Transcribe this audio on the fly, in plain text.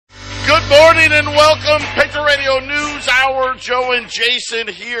Good morning and welcome. Patriot Radio News Hour. Joe and Jason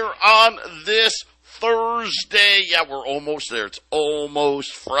here on this Thursday. Yeah, we're almost there. It's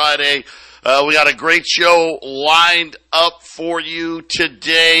almost Friday. We got a great show lined up for you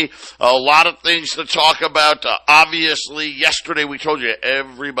today. A lot of things to talk about. Obviously, yesterday we told you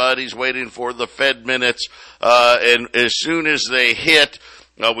everybody's waiting for the Fed minutes. And as soon as they hit,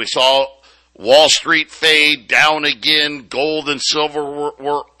 we saw Wall Street fade down again. Gold and silver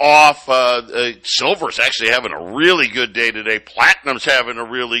were off. Silver's actually having a really good day today. Platinum's having a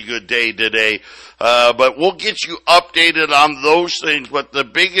really good day today. But we'll get you updated on those things. But the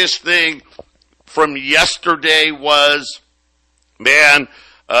biggest thing from yesterday was,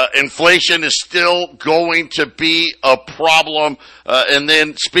 inflation is still going to be a problem. And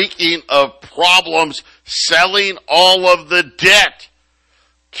then speaking of problems, selling all of the debt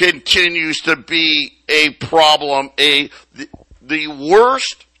continues to be a problem. The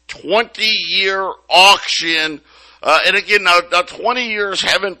worst 20-year auction, and again, now 20 years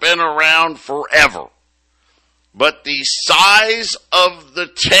haven't been around forever, but the size of the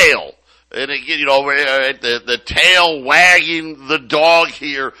tail, and again, the tail wagging the dog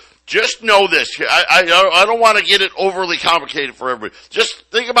here, just know this. I don't want to get it overly complicated for everybody.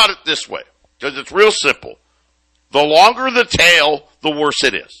 Just think about it this way, because it's real simple. The longer the tail, the worse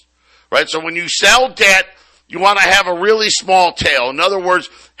it is, right? So when you sell debt, you want to have a really small tail. In other words,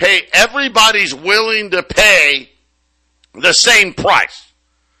 hey, everybody's willing to pay the same price.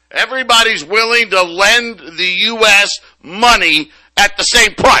 Everybody's willing to lend the U.S. money at the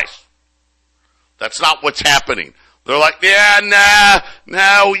same price. That's not what's happening. They're like, yeah,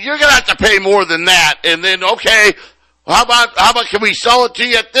 no, you're going to have to pay more than that. And then, okay, how about can we sell it to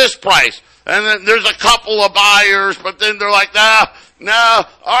you at this price? And then there's a couple of buyers, but then they're like, no,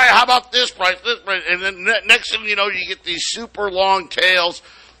 all right, how about this price? And then next thing you know, you get these super long tails.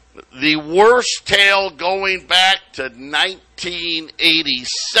 The worst tail going back to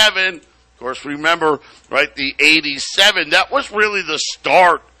 1987. Of course, remember, right, the 87, that was really the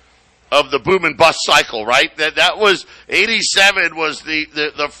start of the boom and bust cycle, right? That was, 87 was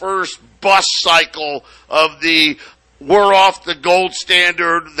the first bust cycle of the we're off the gold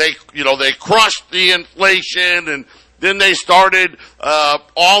standard. They crushed the inflation, and then they started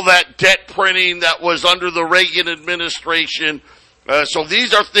all that debt printing that was under the Reagan administration. So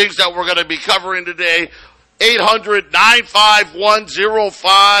these are things that we're going to be covering today.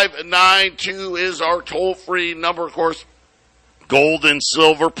 800-951-0592 is our toll-free number. Of course, gold and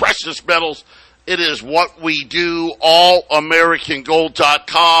silver, precious metals. It is what we do.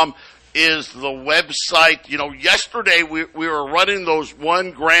 allamericangold.com is the website. Yesterday we were running those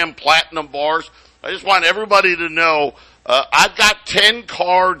 1 gram platinum bars. I just want everybody to know, I've got 10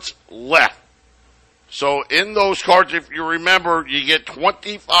 cards left. So in those cards, if you remember, you get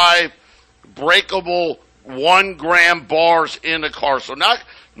 25 breakable 1 gram bars in a card. So not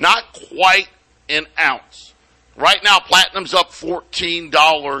quite an ounce. Right now, platinum's up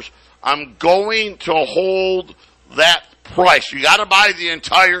 $14. I'm going to hold that price. You got to buy the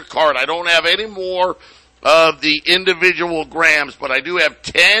entire card. I don't have any more of the individual grams, but I do have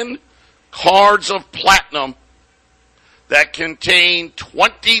 10 cards of platinum that contain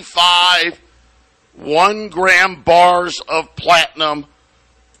 25 1 gram bars of platinum.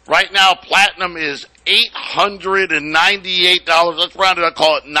 Right now, platinum is $898. Let's round it up,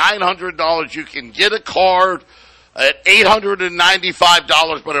 call it $900. You can get a card at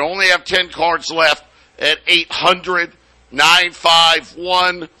 $895, but I only have 10 cards left at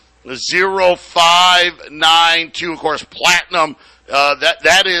 800-951-0592. Of course, platinum,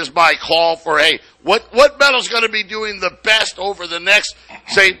 that is my call for, hey, what metal's going to be doing the best over the next,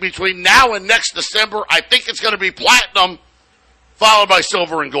 say, between now and next December? I think it's going to be platinum, followed by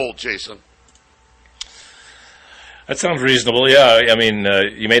silver and gold, Jason. That sounds reasonable. Yeah, I mean,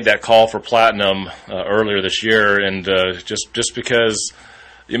 you made that call for platinum earlier this year, and just because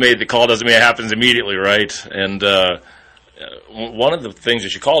you made the call doesn't mean it happens immediately, right? And one of the things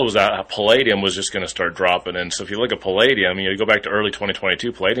that you called was that palladium was just going to start dropping. And so if you look at palladium, you go back to early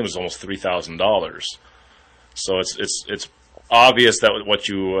 2022, palladium was almost $3,000. So it's obvious that what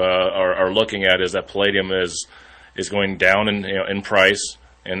you are looking at is that palladium is going down in price.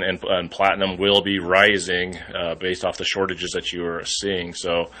 And platinum will be rising based off the shortages that you are seeing.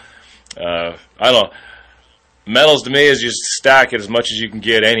 So I don't know. Metals to me is just stack it as much as you can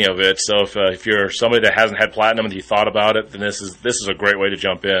get any of it. So if you're somebody that hasn't had platinum and you thought about it, then this is a great way to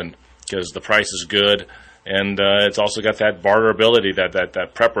jump in because the price is good and it's also got that barter ability, that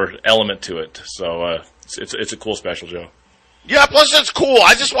prepper element to it. So it's a cool special, Joe. Yeah, plus it's cool.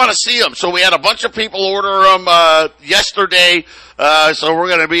 I just want to see them. So we had a bunch of people order them yesterday. So we're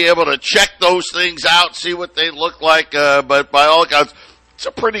going to be able to check those things out, see what they look like. But by all accounts, it's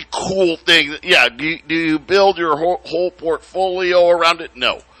a pretty cool thing. Yeah, do you build your whole portfolio around it?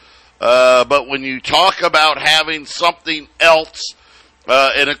 No. But when you talk about having something else,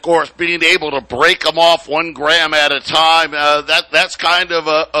 and of course being able to break them off 1 gram at a time, that's kind of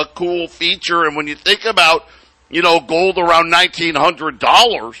a cool feature. And when you think about, gold around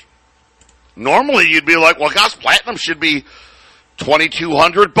 $1,900, normally you'd be like, well, gosh, platinum should be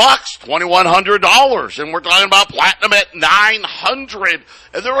 $2,200, $2,100, and we're talking about platinum at $900,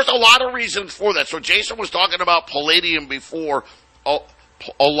 and there was a lot of reasons for that. So Jason was talking about palladium before. A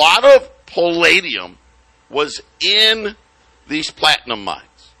lot of palladium was in these platinum mines.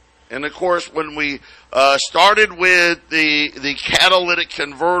 And of course, when we started with the catalytic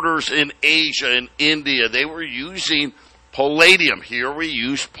converters in Asia and India, they were using palladium. Here we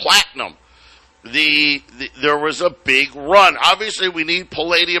use platinum. There was a big run. Obviously, we need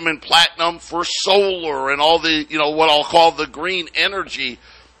palladium and platinum for solar and all the, what I'll call the green energy.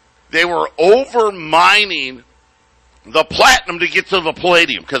 They were over mining the platinum to get to the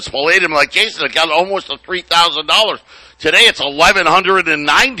palladium, because palladium, like Jason, it got almost to $3,000. Today it's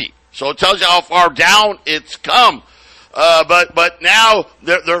 $1,190. So it tells you how far down it's come. But now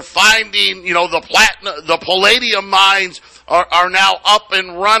they're finding, the palladium mines are now up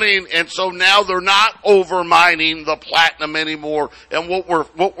and running, and so now they're not over mining the platinum anymore. And what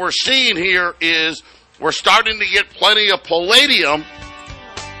we're seeing here is we're starting to get plenty of palladium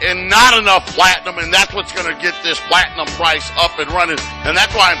and not enough platinum, and that's what's going to get this platinum price up and running. And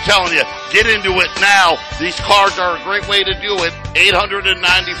that's why I'm telling you, get into it now. These cars are a great way to do it. $895.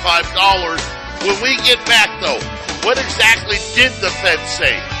 When we get back, though, what exactly did the Fed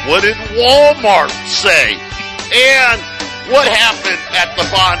say? What did Walmart say? And what happened at the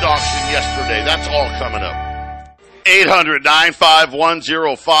bond auction yesterday? That's all coming up.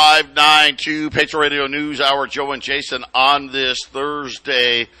 800-951-0592, Patriot Radio News Hour, Joe and Jason on this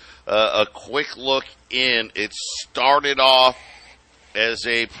Thursday. A quick look in. It started off as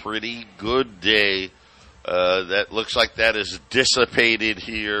a pretty good day. That looks like that is dissipated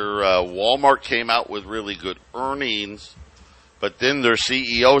here. Walmart came out with really good earnings, but then their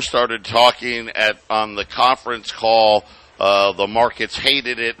CEO started talking on the conference call. The markets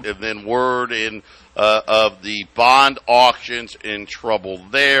hated it, and then word of the bond auctions in trouble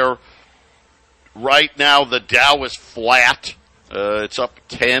there. Right now, the Dow is flat. It's up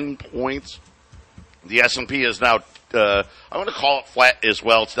 10 points. The S&P is now, I'm going to call it flat as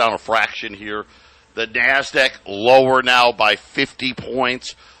well. It's down a fraction here. The NASDAQ lower now by 50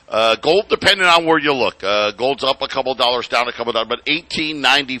 points. Gold, depending on where you look. Gold's up a couple dollars, down a couple dollars, but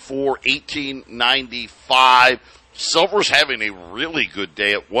 1894, 1895. Silver's having a really good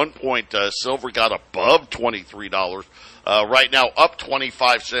day. At one point, silver got above $23. Right now, up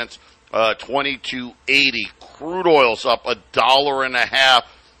 25 cents, 22.80. Crude oil's up $1.50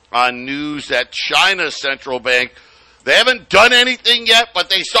 on news that China's central bank, they haven't done anything yet, but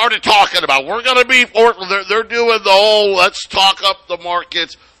they started talking about, we're going to be, they're doing the whole, let's talk up the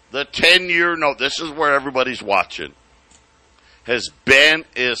markets. The 10-year note, this is where everybody's watching, has been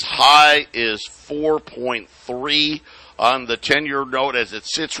as high as 4.3 on the 10-year note as it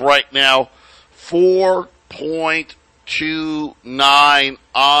sits right now, 4.29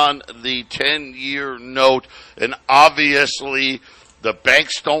 on the 10-year note. And obviously, the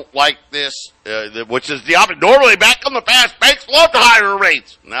banks don't like this, which is the opposite. Normally, back in the past, banks loved higher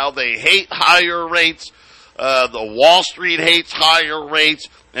rates. Now they hate higher rates. The Wall Street hates higher rates.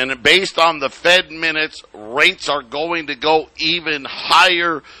 And based on the Fed minutes, rates are going to go even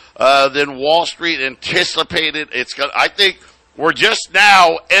higher than Wall Street anticipated. I think we're just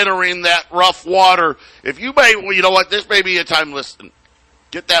now entering that rough water. If you may, you know what, this may be a time, listen,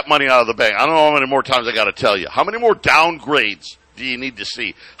 get that money out of the bank. I don't know how many more times I got to tell you. How many more downgrades do you need to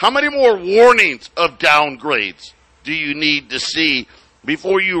see? How many more warnings of downgrades do you need to see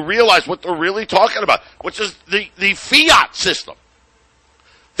before you realize what they're really talking about, which is the fiat system?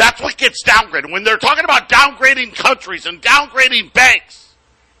 That's what gets downgraded. When they're talking about downgrading countries and downgrading banks,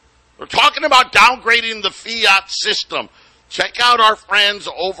 they're talking about downgrading the fiat system. Check out our friends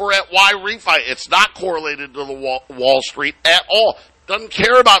over at Y-Refi. It's not correlated to the Wall Street at all. Doesn't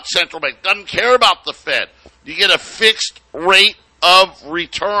care about central bank. Doesn't care about the Fed. You get a fixed rate of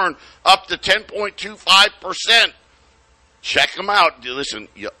return up to 10.25%. Check them out. Listen,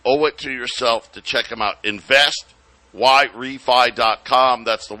 you owe it to yourself to check them out. Invest. YREFI.com.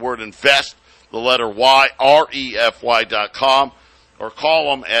 That's the word invest, the letter Y, REFY.com, or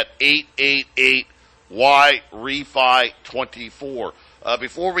call them at Why refi 24?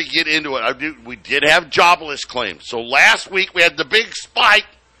 Before we get into it, we did have jobless claims. So last week we had the big spike,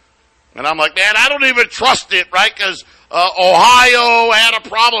 and I'm like, man, I don't even trust it, right? Because Ohio had a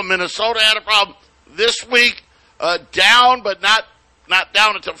problem, Minnesota had a problem. This week, down, but not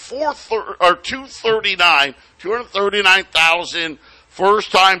down until 239,000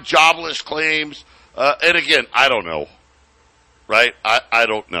 first-time jobless claims. And again, I don't know, right? I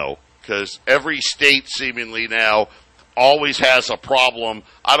don't know, because every state seemingly now always has a problem.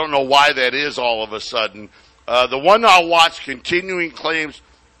 I don't know why that is all of a sudden. The one I'll watch, continuing claims,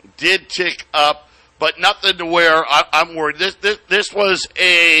 did tick up, but nothing to where I'm worried. This was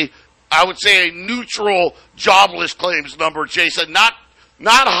I would say a neutral jobless claims number, Jason. Not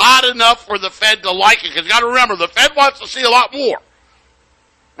hot enough for the Fed to like it, because you got to remember, the Fed wants to see a lot more.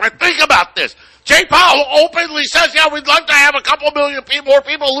 Right, think about this. Jay Powell openly says, yeah, we'd love to have a couple million more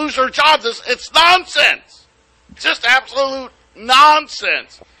people lose their jobs. It's nonsense. It's just absolute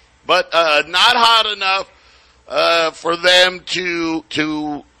nonsense. But not hot enough for them to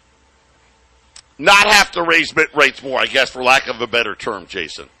not have to raise rates more, I guess, for lack of a better term,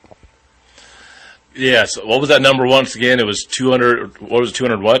 Jason. Yes. What was that number once again? It was 200. What was it,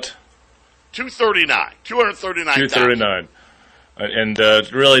 200 what? 239. 239,000. 239. And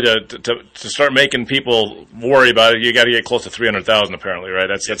really, to start making people worry about it, you got to get close to 300,000. Apparently, right?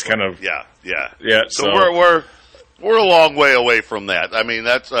 That's kind of yeah. So we're a long way away from that. I mean,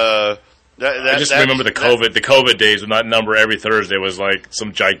 that's I just remember the COVID days when that number every Thursday was like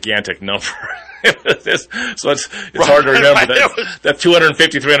some gigantic number. So it's hard to remember that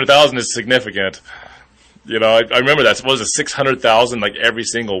 250, 300,000 is significant. You know, I remember that. What was it, 600,000 like every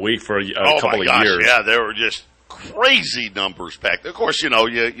single week for a couple of years? Yeah, they were just crazy numbers back then. Of course, you know,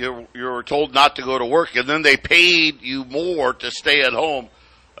 you were told not to go to work, and then they paid you more to stay at home.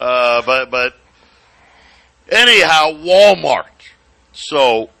 But anyhow, Walmart.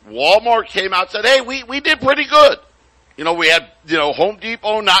 So Walmart came out and said, hey, we did pretty good. You know, we had, Home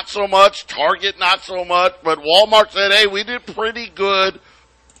Depot not so much, Target not so much, but Walmart said, hey, we did pretty good.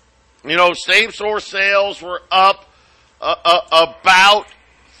 Same-store sales were up about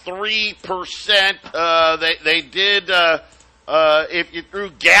 3%. They did, if you threw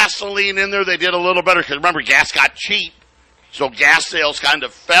gasoline in there, they did a little better, because remember, gas got cheap. So gas sales kind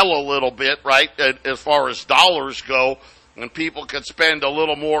of fell a little bit, right, as far as dollars go, and people could spend a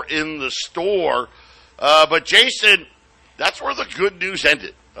little more in the store. But Jason, that's where the good news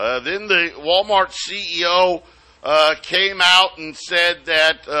ended. Then the Walmart CEO came out and said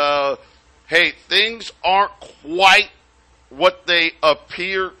that, hey, things aren't quite what they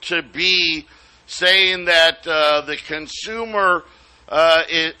appear to be, saying that the consumer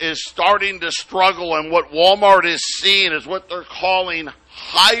is starting to struggle, and what Walmart is seeing is what they're calling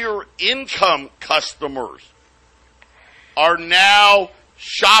higher income customers are now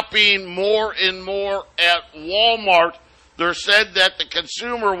shopping more and more at Walmart. They're said that the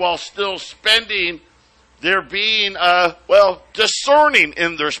consumer, while still spending, they're being, discerning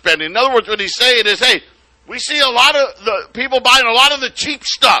in their spending. In other words, what he's saying is, hey, we see a lot of the people buying a lot of the cheap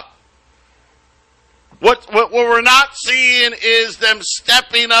stuff. What we're not seeing is them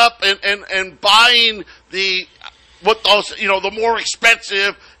stepping up and buying the more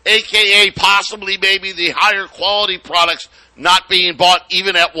expensive, aka possibly maybe the higher quality products not being bought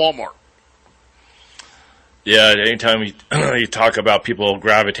even at Walmart. Yeah, anytime you talk about people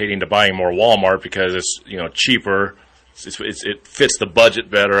gravitating to buying more Walmart because it's cheaper, it fits the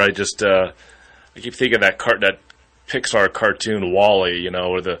budget better. I keep thinking of that Pixar cartoon WALL-E,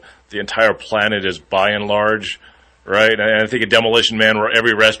 where the entire planet is by and large, right? And I think of Demolition Man, where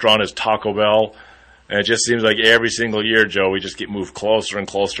every restaurant is Taco Bell, and it just seems like every single year, Joe, we just get moved closer and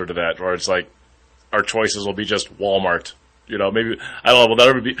closer to that, where it's like our choices will be just Walmart. Maybe, I don't know, will that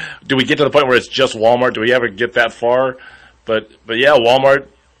ever be, do we get to the point where it's just Walmart? Do we ever get that far? But yeah, Walmart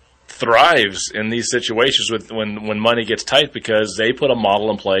thrives in these situations when money gets tight, because they put a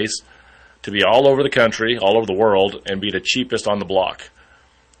model in place to be all over the country, all over the world, and be the cheapest on the block.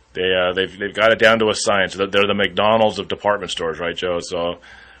 They've got it down to a science. They're the McDonald's of department stores, right, Joe? So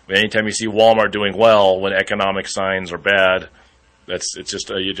anytime you see Walmart doing well when economic signs are bad,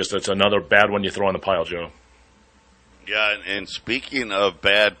 it's another bad one you throw in the pile, Joe. Yeah, and speaking of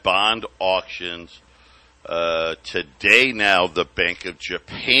bad bond auctions, today now the Bank of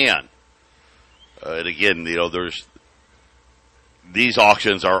Japan, and again, these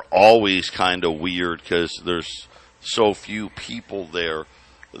auctions are always kind of weird because there's so few people there.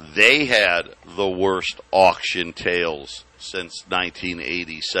 They had the worst auction tails since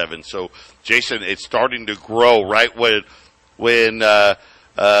 1987. So, Jason, it's starting to grow, right? When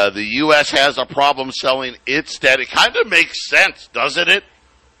The U.S. has a problem selling its debt. It kind of makes sense, doesn't it?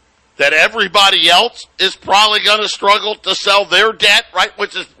 That everybody else is probably going to struggle to sell their debt, right?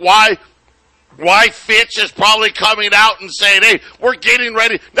 Which is why Fitch is probably coming out and saying, hey, we're getting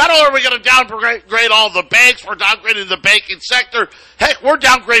ready. Not only are we going to downgrade all the banks, we're downgrading the banking sector. Heck, we're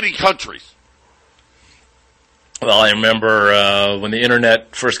downgrading countries. Well, I remember when the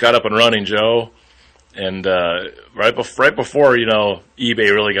internet first got up and running, Joe, and right before eBay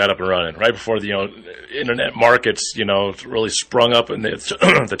really got up and running, right before the internet markets really sprung up in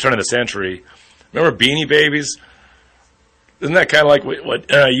the turn of the century. Remember Beanie Babies? Isn't that kind of like what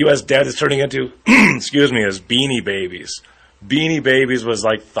U.S. debt is turning into? Excuse me, as Beanie Babies. Beanie Babies was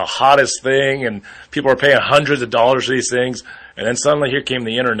like the hottest thing, and people were paying hundreds of dollars for these things. And then suddenly here came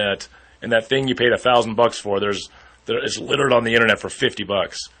the internet, and that thing you paid $1,000 for, it's littered on the internet for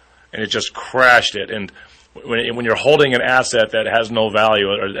 $50, and it just crashed it. And when you're holding an asset that has no value,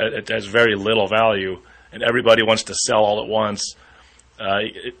 or it has very little value, and everybody wants to sell all at once,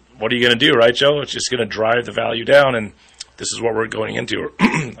 what are you going to do, right, Joe? It's just going to drive the value down, and this is what we're going into,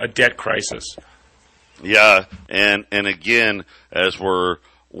 a debt crisis. Yeah, and again, as we're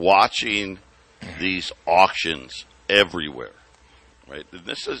watching these auctions everywhere, right?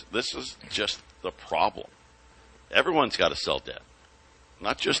 This is just the problem. Everyone's got to sell debt,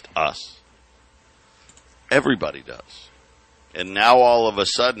 not just us. Everybody does. And now all of a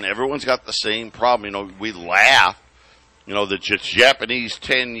sudden, everyone's got the same problem. We laugh. The Japanese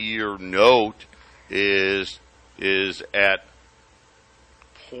 10-year note is at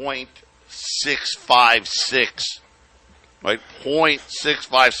 0.656, right?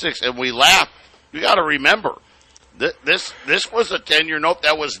 0.656, and we laugh. You got to remember, this was a 10-year note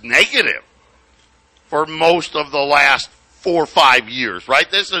that was negative for most of the last 4 or 5 years,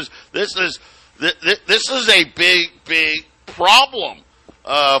 right? This is a big problem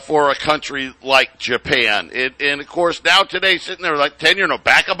for a country like Japan, and of course now today sitting there like 10-year note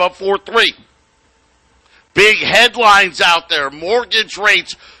back above 4.3. Big headlines out there, mortgage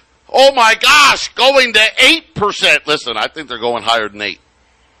rates, oh my gosh, going to 8%. Listen, I think they're going higher than 8.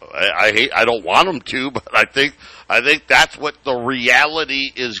 I don't want them to, but I think that's what the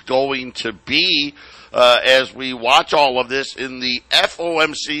reality is going to be as we watch all of this in the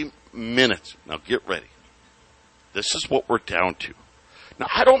FOMC minutes. Now get ready. This is what we're down to. Now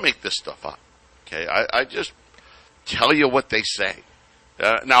I don't make this stuff up. Okay, I just tell you what they say.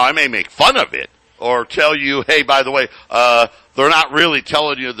 Now I may make fun of it, or tell you, hey, by the way, they're not really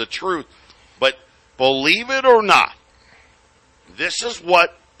telling you the truth. But believe it or not, this is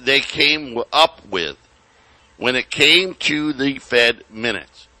what they came up with when it came to the Fed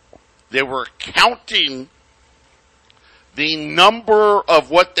minutes. They were counting the number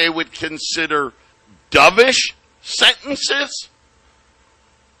of what they would consider dovish sentences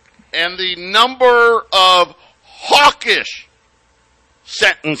and the number of hawkish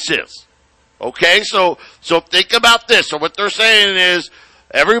sentences. Okay, so think about this. So what they're saying is,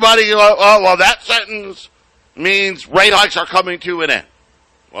 everybody, well, that sentence means rate hikes are coming to an end.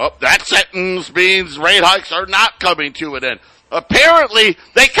 Well, that sentence means rate hikes are not coming to an end. Apparently,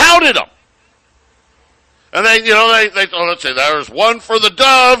 they counted them. And they let's say there's one for the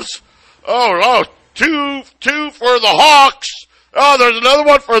doves. Two for the hawks. Oh, there's another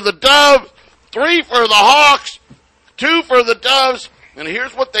one for the doves. 3 for the hawks. 2 for the doves. And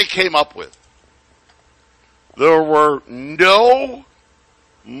here's what they came up with. There were no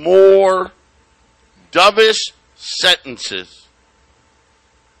more dovish sentences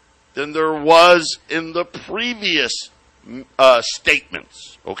than there was in the previous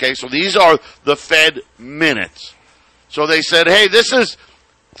statements. Okay, so these are the Fed minutes. So they said, hey, it's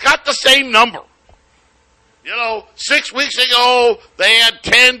got the same number. 6 weeks ago, they had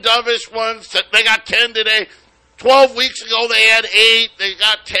 10 dovish ones. They got 10 today. 12 weeks ago, they had 8. They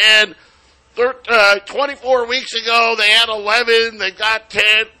got 10. 24 weeks ago, they had 11. They got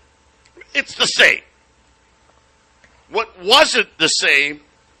 10. It's the same. What wasn't the same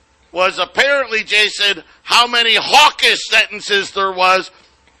was apparently, Jason, how many hawkish sentences there was.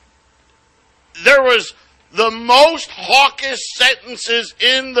 There was the most hawkish sentences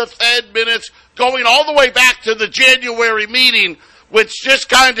in the Fed minutes going all the way back to the January meeting, which just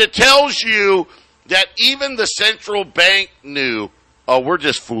kind of tells you that even the central bank knew, we're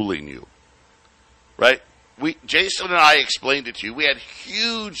just fooling you. Right? Jason and I explained it to you. We had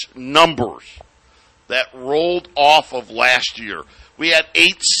huge numbers that rolled off of last year. We had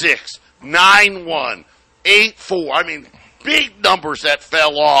 8.6, 9.1, 8.4. I mean, big numbers that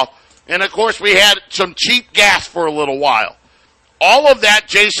fell off. And, of course, we had some cheap gas for a little while. All of that,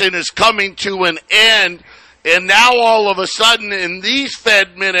 Jason, is coming to an end. And now all of a sudden in these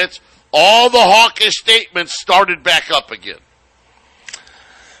Fed minutes, all the hawkish statements started back up again.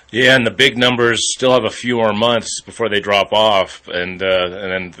 Yeah, and the big numbers still have a few more months before they drop off, and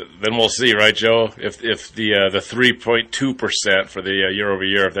then we'll see, right, Joe? If the 3.2% for the year over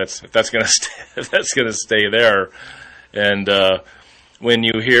year, if that's going to stay there, and when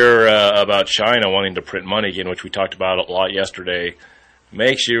you hear about China wanting to print money again, which we talked about a lot yesterday,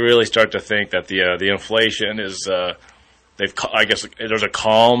 makes you really start to think that the inflation is I guess there's a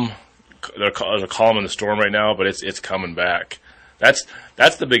calm. There's a calm in the storm right now, but it's coming back. That's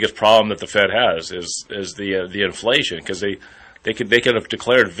the biggest problem that the Fed has is the inflation, because they could have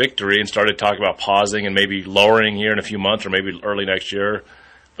declared victory and started talking about pausing and maybe lowering here in a few months or maybe early next year,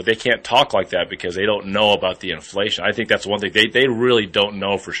 but they can't talk like that because they don't know about the inflation. I think that's one thing they really don't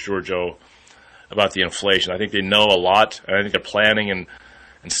know for sure, Joe, about the inflation. I think they know a lot, and I think they're planning and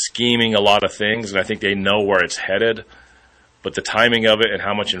scheming a lot of things, and I think they know where it's headed. But the timing of it and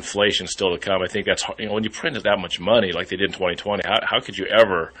how much inflation is still to come, I think that's, when you printed that much money like they did in 2020, how could you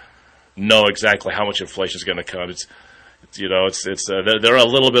ever know exactly how much inflation is going to come? They're a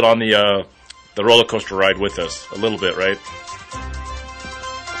little bit on the roller coaster ride with us, a little bit, right?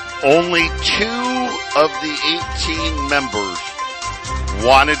 Only 2 of the 18 members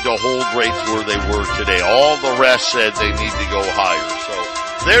wanted to hold rates where they were today. All the rest said they need to go higher. So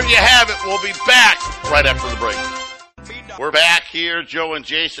there you have it. We'll be back right after the break. We're back here, Joe and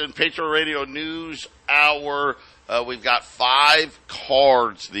Jason, Patriot Radio News Hour. We've got 5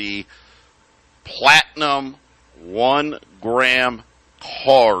 cards, the Platinum 1 gram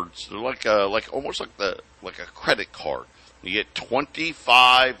cards. They're almost like a credit card. You get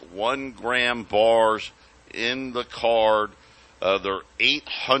 25 1 gram bars in the card. They're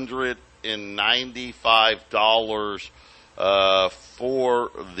 $895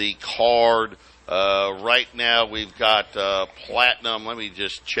 for the card. Right now we've got Platinum. Let me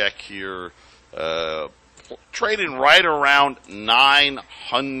just check here. Trading right around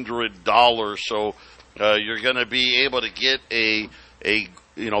 $900. So you're going to be able to get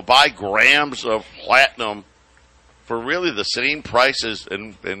buy grams of Platinum for really the same prices,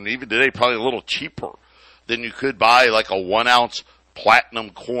 and even today probably a little cheaper than you could buy like a 1 ounce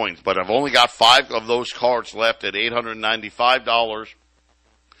Platinum coins. But I've only got 5 of those cards left at $895.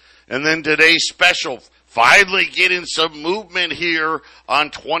 And then today's special, finally getting some movement here on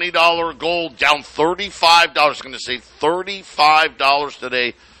 $20 gold, down $35. I'm going to say $35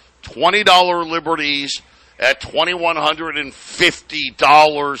 today. $20 Liberties at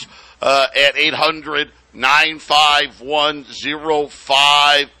 $2,150 at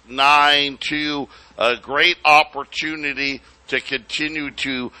 800-951-0592. A great opportunity to continue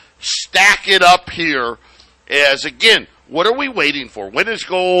to stack it up here. As again, what are we waiting for? When is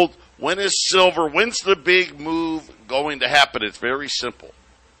gold? When is silver? When's the big move going to happen? It's very simple.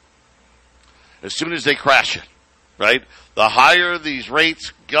 As soon as they crash it, right? The higher these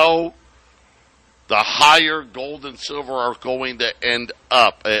rates go, the higher gold and silver are going to end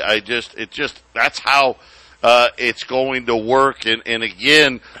up. That's how it's going to work. And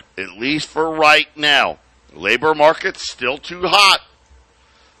again, at least for right now, labor market's still too hot.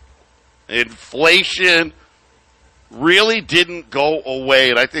 Inflation really didn't go away,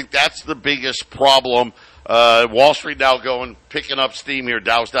 and I think that's the biggest problem. Wall Street now picking up steam here.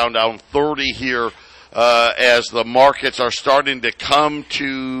 Dow's down 30 here as the markets are starting to come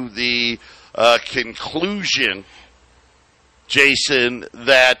to the conclusion, Jason,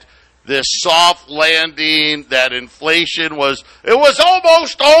 that this soft landing, that inflation was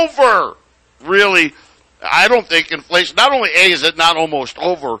almost over. Really, I don't think inflation, not only is it not almost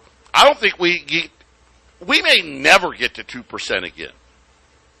over, I don't think we may never get to 2% again.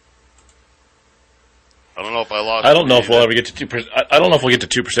 I don't know if I lost. I don't know if we'll ever get to 2%. I don't know if we'll get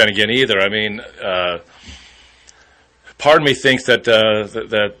to 2% again either. I mean, part of me thinks that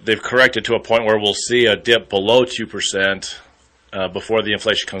they've corrected to a point where we'll see a dip below 2% before the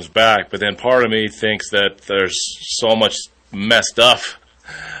inflation comes back. But then part of me thinks that there's so much messed up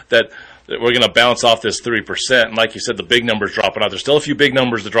that we're going to bounce off this 3%. And like you said, the big numbers dropping out. There's still a few big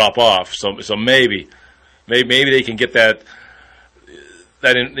numbers to drop off. So maybe they can get that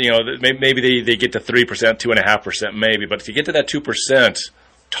maybe they get to 3%, 2.5%, maybe. But if you get to that 2%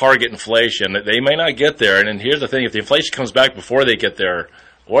 target inflation, they may not get there. And then here's the thing: if the inflation comes back before they get there,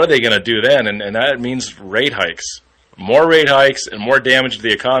 what are they going to do then? And that means rate hikes, more rate hikes, and more damage to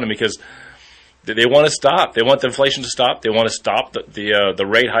the economy because they want to stop. They want the inflation to stop. They want to stop the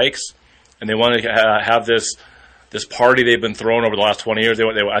rate hikes, and they want to have this party they've been throwing over the last 20 years.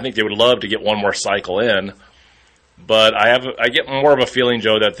 I think they would love to get one more cycle in. But I get more of a feeling,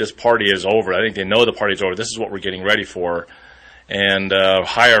 Joe, that this party is over. I think they know the party's over. This is what we're getting ready for. And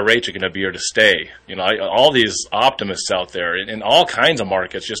higher rates are going to be here to stay. All these optimists out there in all kinds of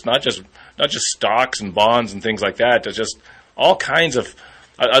markets, not just stocks and bonds and things like that. There's just all kinds of.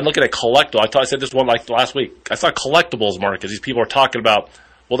 I'm looking at collectible. I said this one like last week. I saw collectibles markets. These people are talking about,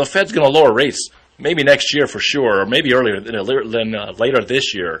 well, the Fed's going to lower rates maybe next year for sure, or maybe earlier than later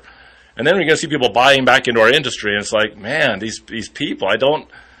this year. And then we're going to see people buying back into our industry, and it's like, man, these people,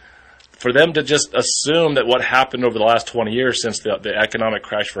 for them to just assume that what happened over the last 20 years since the economic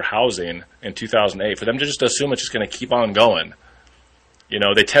crash for housing in 2008, for them to just assume it's just going to keep on going.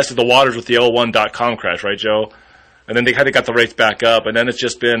 They tested the waters with the 01.com crash, right, Joe? And then they kind of got the rates back up, and then it's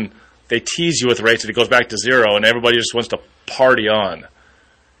just been, they tease you with rates and it goes back to zero, and everybody just wants to party on.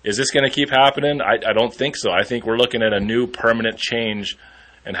 Is this going to keep happening? I don't think so. I think we're looking at a new permanent change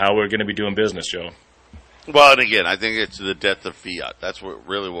in how we're going to be doing business, Joe. Well, and again, I think it's the death of fiat. That's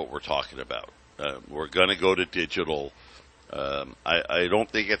really what we're talking about. We're going to go to digital. I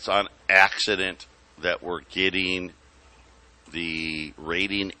don't think it's on accident that we're getting the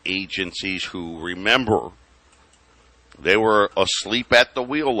rating agencies who, remember, they were asleep at the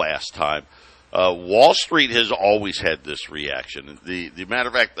wheel last time. Wall Street has always had this reaction. The matter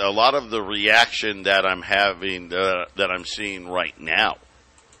of fact, a lot of the reaction that I'm having, that I'm seeing right now,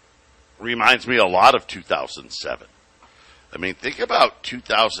 reminds me a lot of 2007. I mean, think about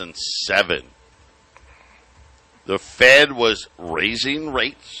 2007. The Fed was raising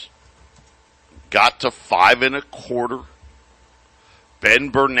rates, got to 5.25.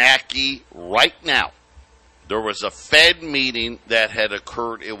 Ben Bernanke, right now, there was a Fed meeting that had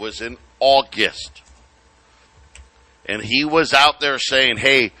occurred. It was in August. And he was out there saying,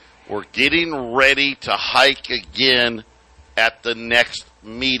 hey, we're getting ready to hike again at the next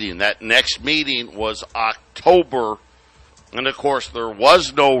meeting. That next meeting was October. And, of course, there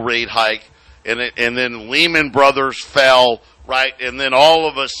was no rate hike. And then Lehman Brothers fell, right? And then all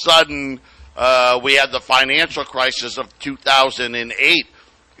of a sudden, we had the financial crisis of 2008.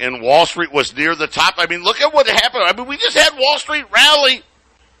 And Wall Street was near the top. I mean, look at what happened. I mean, we just had Wall Street rally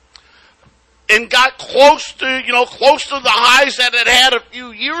and got close to the highs that it had a few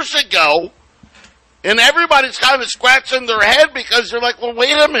years ago. And everybody's kind of scratching their head because they're like, well,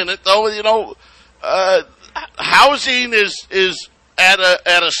 wait a minute, though. Housing is at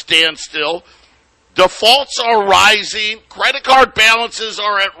a standstill. Defaults are rising. Credit card balances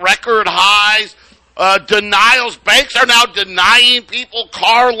are at record highs. Denials. Banks are now denying people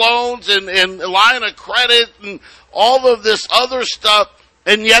car loans and line of credit and all of this other stuff.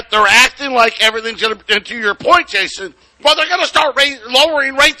 And yet they're acting like everything's going to, and to your point, Jason, well, they're going to start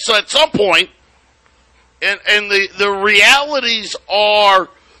lowering rates at some point. And the realities are,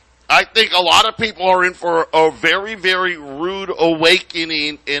 I think a lot of people are in for a very, very rude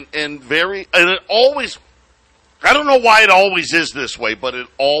awakening and it always, I don't know why it always is this way, but it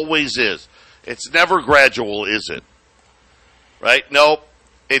always is. It's never gradual, is it? Right? Nope.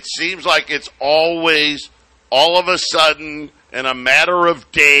 It seems like it's always, all of a sudden, in a matter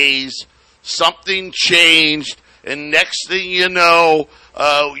of days, something changed, and next thing you know,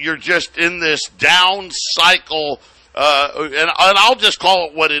 you're just in this down cycle, and I'll just call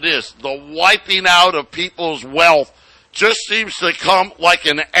it what it is. The wiping out of people's wealth just seems to come like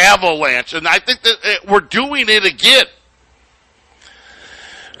an avalanche, and I think that we're doing it again.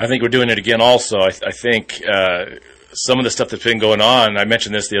 I think we're doing it again also. I think some of the stuff that's been going on, I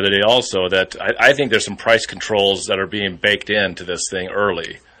mentioned this the other day also, that I think there's some price controls that are being baked into this thing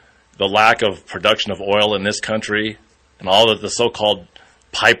early. The lack of production of oil in this country and all of the so-called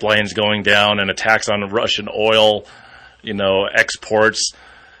pipelines going down and attacks on Russian oil, exports,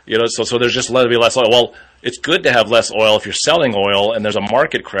 so there's just going to be less oil. Well, it's good to have less oil if you're selling oil and there's a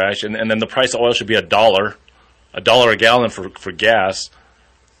market crash, and then the price of oil should be $1 a gallon for gas.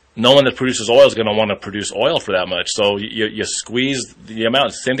 No one that produces oil is going to want to produce oil for that much, so you squeeze the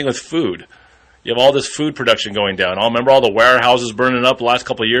amount. Same thing with food. You have all this food production going down. I remember all the warehouses burning up the last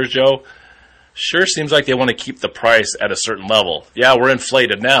couple of years, Joe. Sure seems like they want to keep the price at a certain level. Yeah, we're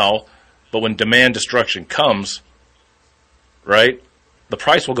inflated now, but when demand destruction comes, right, the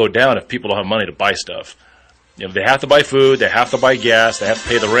price will go down if people don't have money to buy stuff. They have to buy food, they have to buy gas, they have to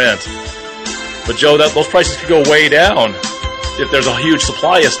pay the rent. But, Joe, those prices could go way down if there's a huge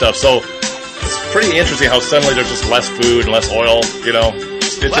supply of stuff. So it's pretty interesting how suddenly there's just less food and less oil,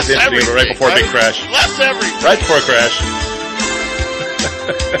 It's just interesting right before a big crash. Less everything. Right before a crash.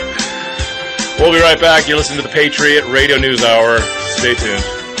 We'll be right back. You're listening to the Patriot Radio News Hour. Stay tuned.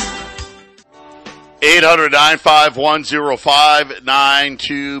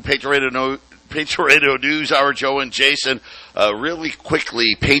 800-951-0592, Patriot Radio News Hour, Joe and Jason. Really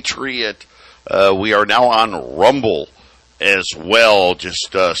quickly, Patriot, we are now on Rumble as well.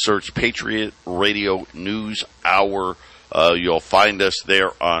 Just search Patriot Radio News Hour. You'll find us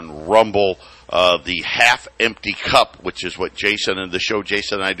there on Rumble. The Half Empty Cup, which is what Jason and the show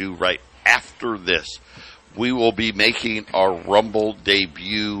Jason and I do right after this. We will be making our Rumble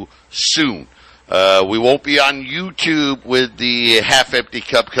debut soon. We won't be on YouTube with the Half Empty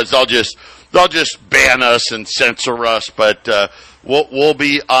Cup because they'll just ban us and censor us. But we'll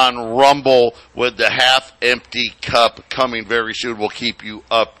be on Rumble with the Half Empty Cup coming very soon. We'll keep you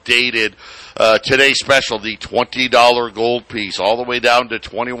updated. Today's special, the $20 gold piece, all the way down to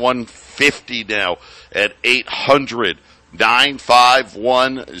 $21.50 now at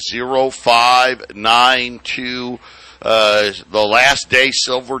 800-951-0592. The last day,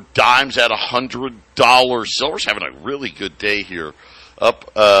 silver dimes at $100. Silver's having a really good day here,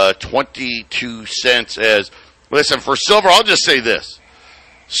 up 22 cents. Listen, for silver, I'll just say this.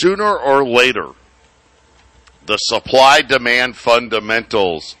 Sooner or later, the supply-demand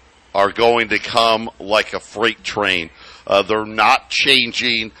fundamentals are going to come like a freight train. They're not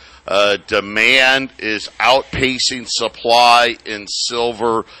changing. Demand is outpacing supply in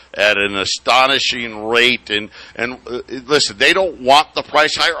silver at an astonishing rate. And listen, they don't want the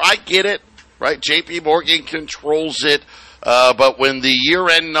price higher. I get it, right? JP Morgan controls it. But when the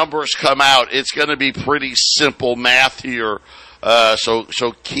year-end numbers come out, it's going to be pretty simple math here.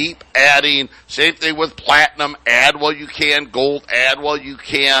 So keep adding. Same thing with platinum. Add while you can. Gold, add while you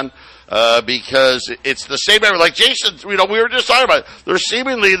can. Because it's the same, like Jason, we were just talking about,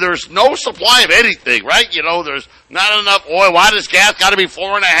 there's no supply of anything, right? There's not enough oil. Why does gas got to be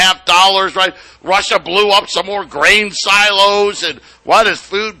 $4.50, right? Russia blew up some more grain silos, and why does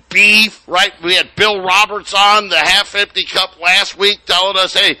food, beef, right? We had Bill Roberts on the Half Empty Cup last week telling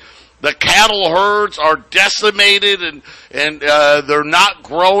us, hey, the cattle herds are decimated and they're not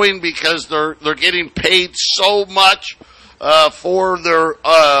growing because they're getting paid so much, for their,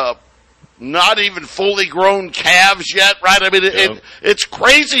 not even fully grown calves yet, right? I mean, it's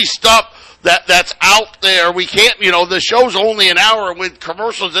crazy stuff that's out there. We can't, the show's only an hour with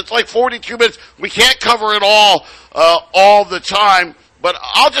commercials. It's like 42 minutes. We can't cover it all the time, but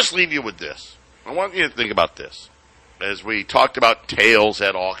I'll just leave you with this. I want you to think about this. As we talked about tails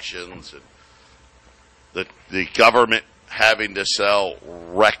at auctions and the government having to sell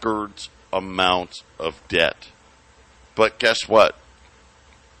records amounts of debt. But guess what?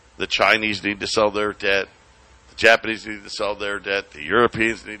 The Chinese need to sell their debt. The Japanese need to sell their debt. The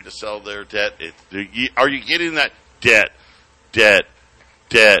Europeans need to sell their debt. Are you getting that? Debt.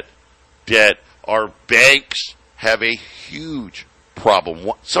 Our banks have a huge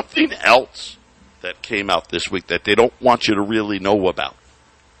problem. Something else that came out this week that they don't want you to really know about.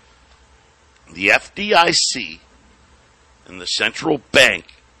 The FDIC and the central bank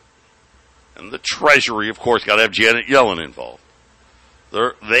and the Treasury, of course, got to have Janet Yellen involved.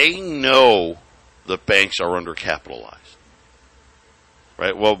 They know the banks are undercapitalized.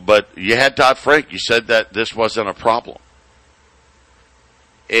 Right? Well, but you had Dodd-Frank. You said that this wasn't a problem.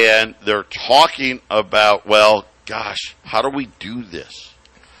 And they're talking about, well, gosh, how do we do this?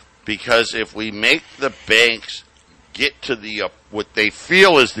 Because if we make the banks get to what they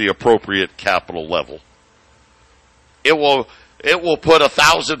feel is the appropriate capital level, it will put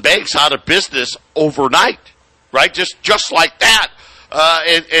 1,000 banks out of business overnight, right? Just like that.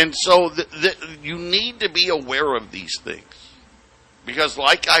 And so you need to be aware of these things. Because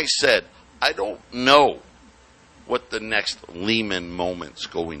like I said, I don't know what the next Lehman moment's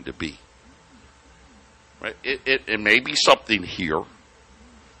going to be. Right? It may be something here.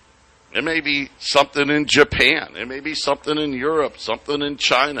 It may be something in Japan. It may be something in Europe, something in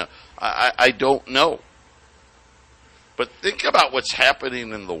China. I don't know. But think about what's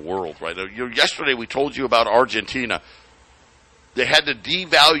happening in the world, right? Yesterday we told you about Argentina. They had to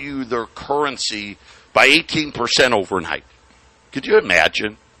devalue their currency by 18% overnight. Could you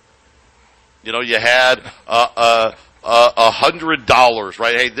imagine? You had $100,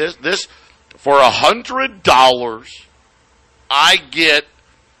 right? Hey, this for $100, I get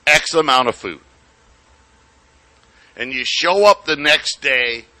X amount of food. And you show up the next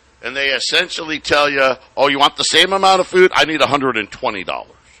day, and they essentially tell you, oh, you want the same amount of food? I need $120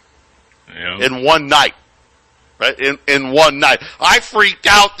 in one night. Right? In one night. I freaked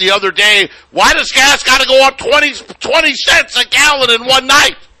out the other day. Why does gas got to go up 20 cents a gallon in one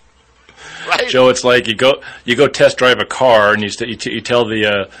night? Right? Joe, it's like you go test drive a car and you tell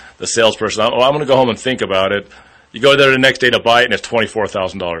the salesperson, I'm going to go home and think about it. You go there the next day to buy it and it's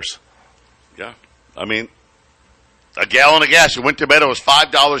 $24,000. Yeah. I mean, A gallon of gas, you went to bed, it was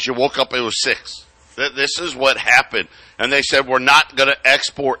 $5, you woke up, it was $6. This is what happened. And they said, we're not going to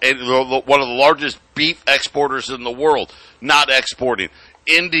export. One of the largest beef exporters in the world, not exporting.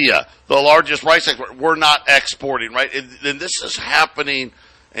 India, the largest rice exporter, we're not exporting, right? And this is happening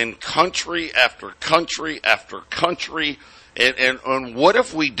in country after country after country. And what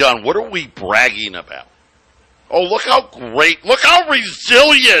have we done? What are we bragging about? Oh, look how great, look how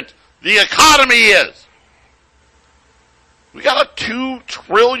resilient the economy is. We got a $2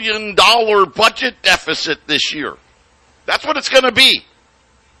 trillion budget deficit this year. That's what it's going to be.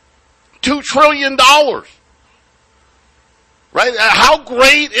 $2 trillion. Right? How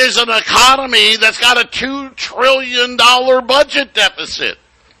great is an economy that's got a $2 trillion budget deficit?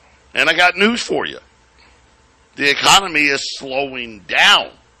 And I got news for you. The economy is slowing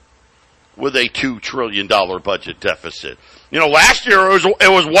down with a $2 trillion budget deficit. Last year it was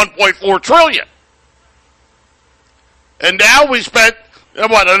 $1.4 trillion. And now we spent,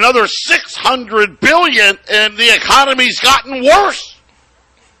 another $600 billion, and the economy's gotten worse.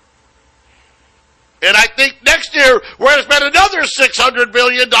 And I think next year we're going to spend another $600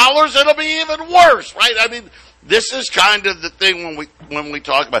 billion, it'll be even worse, right? I mean, this is kind of the thing when we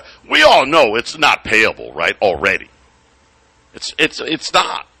talk about, we all know it's not payable, right, already. It's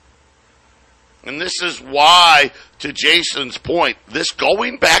not. And this is why, to Jason's point, this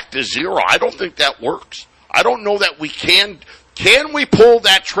going back to zero, I don't think that works. I don't know that we can we pull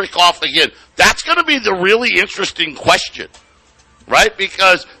that trick off again? That's going to be the really interesting question, right?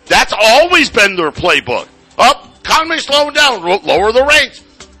 Because that's always been their playbook. Economy's slowing down, lower the rates.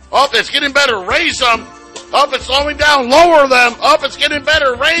 It's getting better, raise them. It's slowing down, lower them. It's getting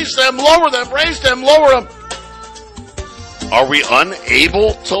better, raise them, lower them, raise them, lower them. Are we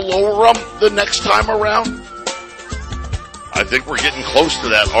unable to lower them the next time around? I think we're getting close to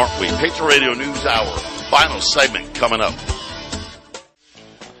that, aren't we? Patriot Radio News Hour, final segment coming up.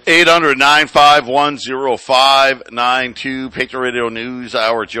 800-951-0592, Patriot Radio News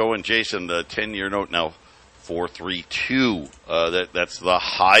Hour, Joe and Jason, the 10-year note now, 432. That's the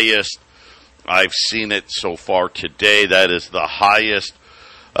highest I've seen it so far today. That is the highest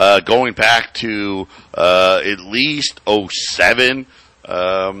going back to at least 07.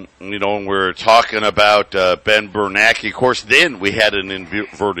 And we're talking about Ben Bernanke. Of course, then we had an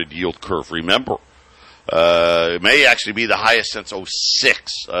inverted yield curve, remember? It may actually be the highest since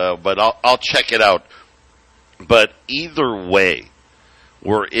 06, but I'll check it out. But either way,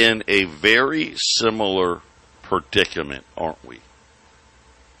 we're in a very similar predicament, aren't we?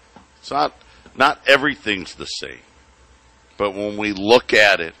 It's not everything's the same. But when we look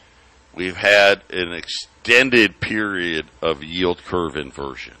at it, we've had an extended period of yield curve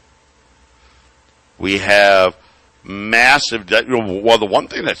inversion. We have massive debt. Well, the one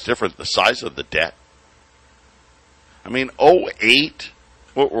thing that's different, the size of the debt. I mean, 08,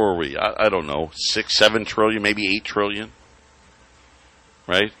 what were we? I don't know, 6, 7 trillion, maybe 8 trillion,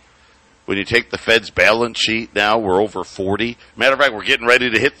 right? When you take the Fed's balance sheet now, we're over 40. Matter of fact, we're getting ready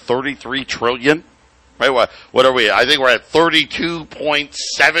to hit 33 trillion. Right? What are we? I think we're at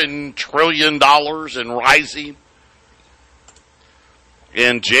 $32.7 trillion and rising.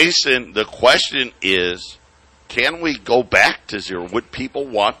 And Jason, the question is, can we go back to zero? Would people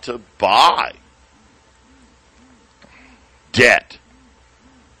want to buy debt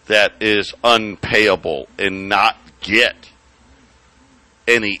that is unpayable and not get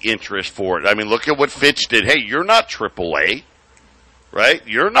any interest for it? I mean, look at what Fitch did. Hey, you're not AAA, right?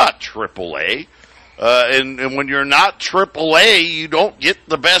 You're not AAA. And when you're not AAA, you don't get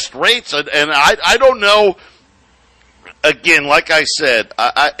the best rates. And I don't know, again, like I said,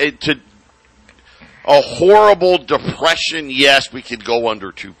 to a horrible depression, yes, we could go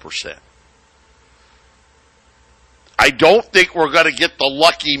under 2%. I don't think we're going to get the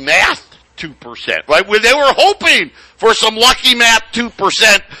lucky math 2%. Right? They were hoping for some lucky math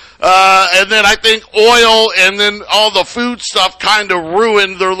 2%, and then I think oil and then all the food stuff kind of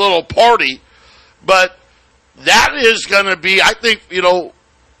ruined their little party. But that is going to be, I think,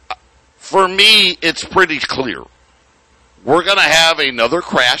 for me, it's pretty clear. We're going to have another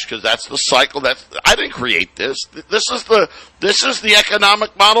crash because that's the cycle. I didn't create this. This is the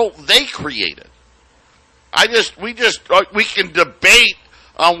economic model they created. We can debate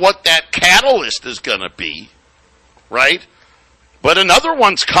on what that catalyst is going to be, right? But another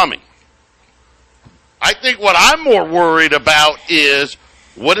one's coming. I think what I'm more worried about is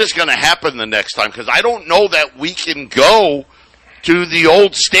what is going to happen the next time, because I don't know that we can go to the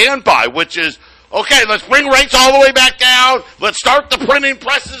old standby, which is, okay, let's bring rates all the way back down. Let's start the printing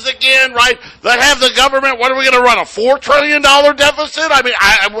presses again, right? Let's have the government, what are we going to run, a $4 trillion deficit? I mean,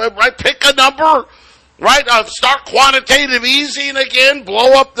 I pick a number. right? Start quantitative easing again,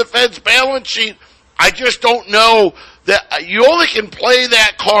 blow up the Fed's balance sheet. I just don't know that you only can play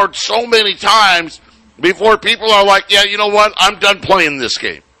that card so many times before people are like, yeah, you know what? I'm done playing this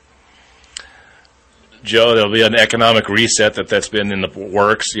game. Joe, there'll be an economic reset that's been in the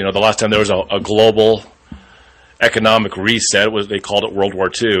works. The last time there was a global economic reset, they called it World War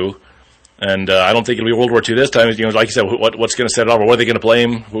II. And I don't think it'll be World War II this time. Like you said, what's going to set it off, or what are they going to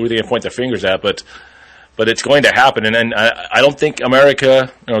blame? Who are they going to point their fingers at? But it's going to happen. And I don't think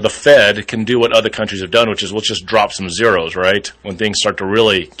America, the Fed, can do what other countries have done, which is let's just drop some zeros, right, when things start to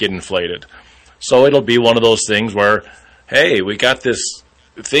really get inflated. So it'll be one of those things where, hey, we got this,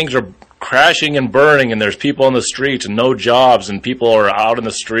 things are crashing and burning, and there's people on the streets and no jobs, and people are out in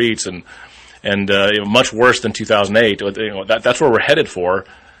the streets, and much worse than 2008. That's where we're headed for.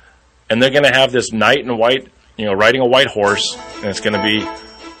 And they're going to have this knight in white, riding a white horse, and it's going to be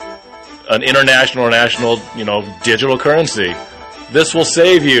an international or national, digital currency. This will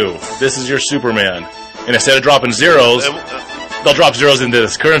save you. This is your Superman. And instead of dropping zeros, they'll drop zeros into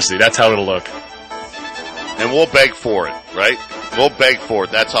this currency. That's how it'll look. And we'll beg for it, right? We'll beg for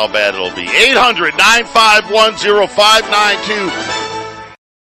it. That's how bad it'll be. 800-951-0592.